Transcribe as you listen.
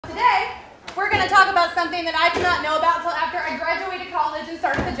going to talk about something that I did not know about until after I graduated college and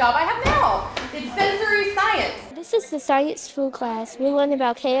started the job I have now. It's sensory science. This is the science food class. We learned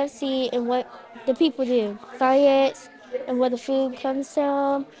about KFC and what the people do. Science and where the food comes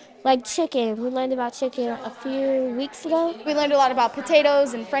from. Like chicken. We learned about chicken a few weeks ago. We learned a lot about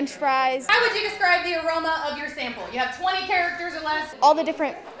potatoes and French fries. How would you describe the aroma of your sample? You have 20 characters or less. All the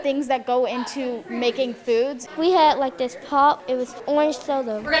different things that go into making foods. We had like this pop. It was orange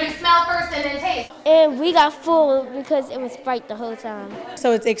soda. We're going to smell first and then taste. And we got full because it was bright the whole time.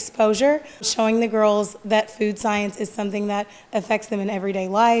 So it's exposure, showing the girls that food science is something that affects them in everyday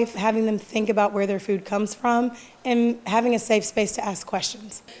life, having them think about where their food comes from, and having a safe space to ask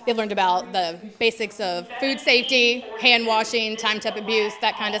questions. They've learned about the basics of food safety, hand washing, time-tip abuse,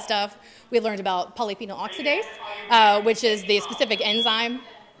 that kind of stuff. We learned about polyphenol oxidase, which is the specific enzyme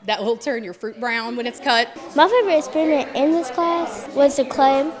that will turn your fruit brown when it's cut. My favorite experiment in this class was the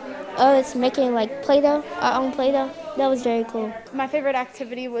clay. It's making like Play-Doh, our own Play-Doh. That was very cool. My favorite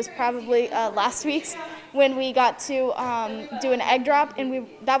activity was probably last week's when we got to do an egg drop, and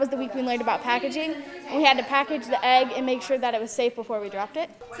that was the week we learned about packaging. And we had to package the egg and make sure that it was safe before we dropped it.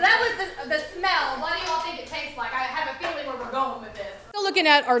 So that was the smell. What do you all think it tastes like? I have a feeling where we're going with this. So looking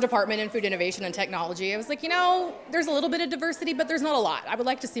at our department in food innovation and technology, I was like, you know, there's a little bit of diversity, but there's not a lot. I would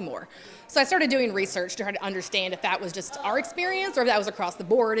like to see more. So I started doing research to try to understand if that was just our experience or if that was across the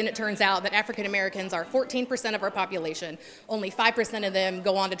board, and it turns out that African Americans are 14% of our population. Only 5% of them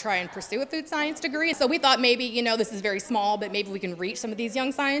go on to try and pursue a food science degree. So we thought maybe, you know, this is very small, but maybe we can reach some of these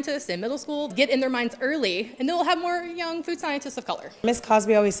young scientists in middle school, get in their minds early, and then we'll have more young food scientists of color. Miss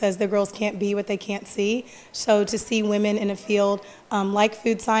Cosby always says the girls can't be what they can't see. So to see women in a field like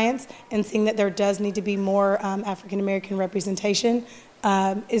food science and seeing that there does need to be more African American representation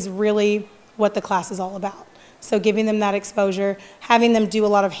is really what the class is all about. So giving them that exposure, having them do a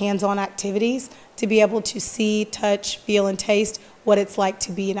lot of hands-on activities to be able to see, touch, feel, and taste what it's like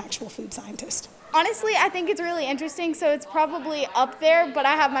to be an actual food scientist. Honestly, I think it's really interesting, so it's probably up there, but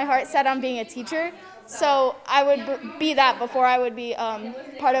I have my heart set on being a teacher. So I would be that before I would be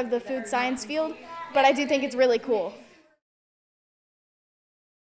part of the food science field, but I do think it's really cool.